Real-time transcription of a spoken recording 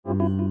Hit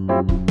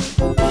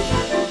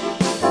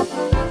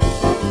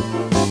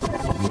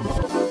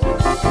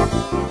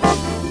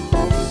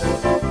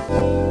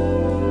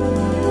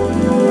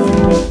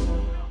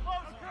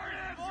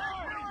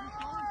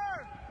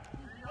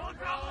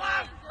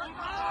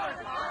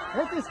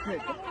this kid.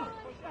 Come on.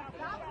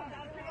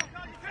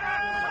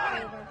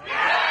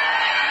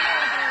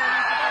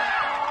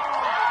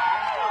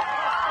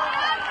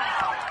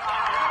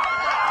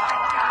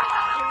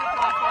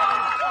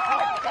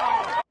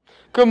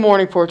 Good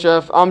morning, Port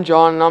Jeff. I'm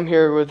John, and I'm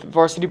here with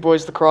Varsity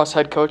Boys Lacrosse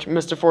head coach,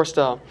 Mr.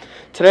 Forstel.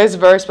 Today is a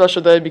very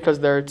special day because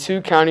there are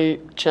 2 county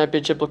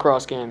championship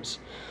lacrosse games.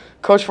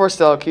 Coach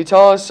Forstel, can you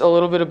tell us a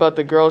little bit about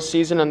the girls'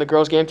 season and the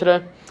girls' game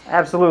today?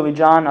 Absolutely,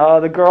 John.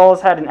 The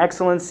girls had an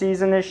excellent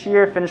season this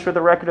year, finished with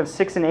a record of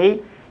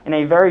 6-8 in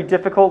a very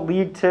difficult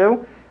League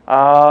 2.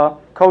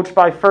 Coached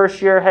by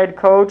first-year head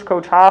coach,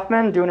 Coach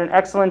Hoffman, doing an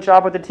excellent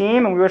job with the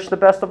team, and we wish the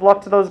best of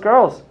luck to those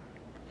girls.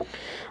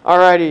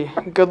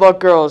 Alrighty, good luck,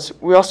 girls.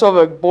 We also have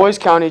a boys'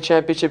 county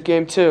championship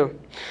game too.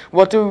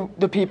 What do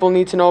the people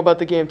need to know about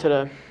the game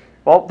today?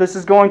 Well, this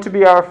is going to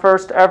be our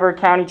first ever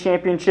county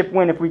championship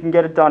win if we can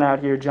get it done out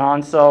here,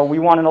 John. So we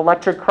want an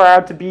electric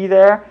crowd to be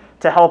there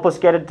to help us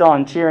get it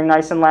done, cheering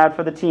nice and loud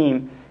for the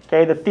team.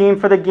 Okay, the theme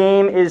for the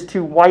game is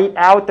to white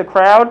out the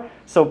crowd,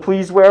 so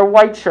please wear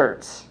white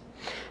shirts.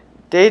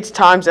 Dates,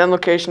 times, and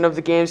location of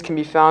the games can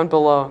be found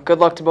below. Good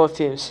luck to both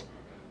teams.